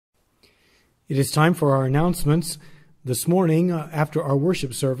It is time for our announcements this morning after our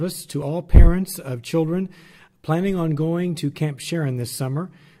worship service. To all parents of children planning on going to Camp Sharon this summer,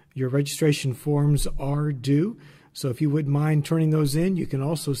 your registration forms are due. So if you wouldn't mind turning those in, you can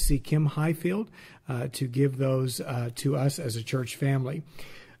also see Kim Highfield to give those to us as a church family.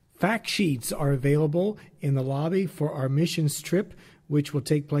 Fact sheets are available in the lobby for our missions trip, which will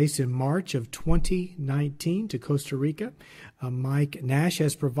take place in March of 2019 to Costa Rica. Mike Nash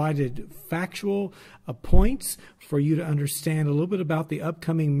has provided factual points for you to understand a little bit about the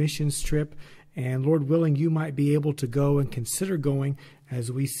upcoming missions trip, and Lord willing, you might be able to go and consider going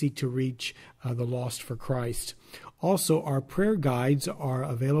as we seek to reach the lost for Christ. Also, our prayer guides are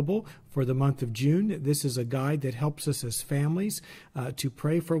available for the month of June. This is a guide that helps us as families to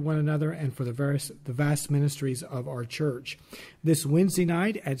pray for one another and for the vast ministries of our church. This Wednesday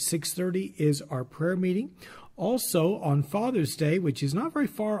night at 6:30 is our prayer meeting. Also, on Father's Day, which is not very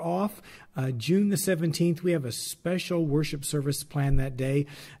far off, June the 17th, we have a special worship service planned that day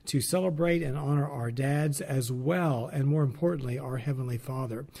to celebrate and honor our dads as well, and more importantly, our Heavenly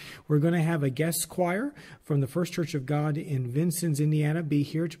Father. We're going to have a guest choir from the First Church of God in Vincennes, Indiana, be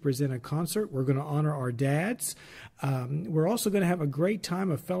here to present a concert. We're going to honor our dads. We're also going to have a great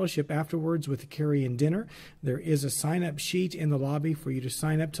time of fellowship afterwards with the carry-in dinner. There is a sign-up sheet in the lobby for you to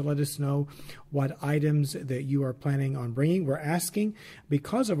sign up to let us know what items that you are planning on bringing. We're asking,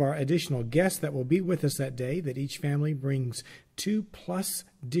 because of our additional guests that will be with us that day, that each family brings 2+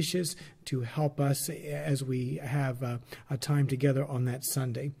 dishes to help us as we have a time together on that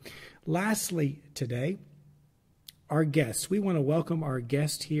Sunday. Lastly, today, our guests. We want to welcome our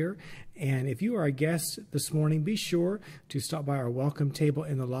guest here. And if you are a guest this morning, be sure to stop by our welcome table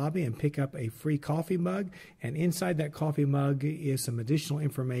in the lobby and pick up a free coffee mug. And inside that coffee mug is some additional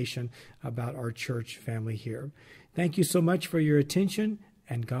information about our church family here. Thank you so much for your attention,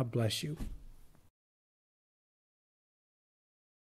 and God bless you.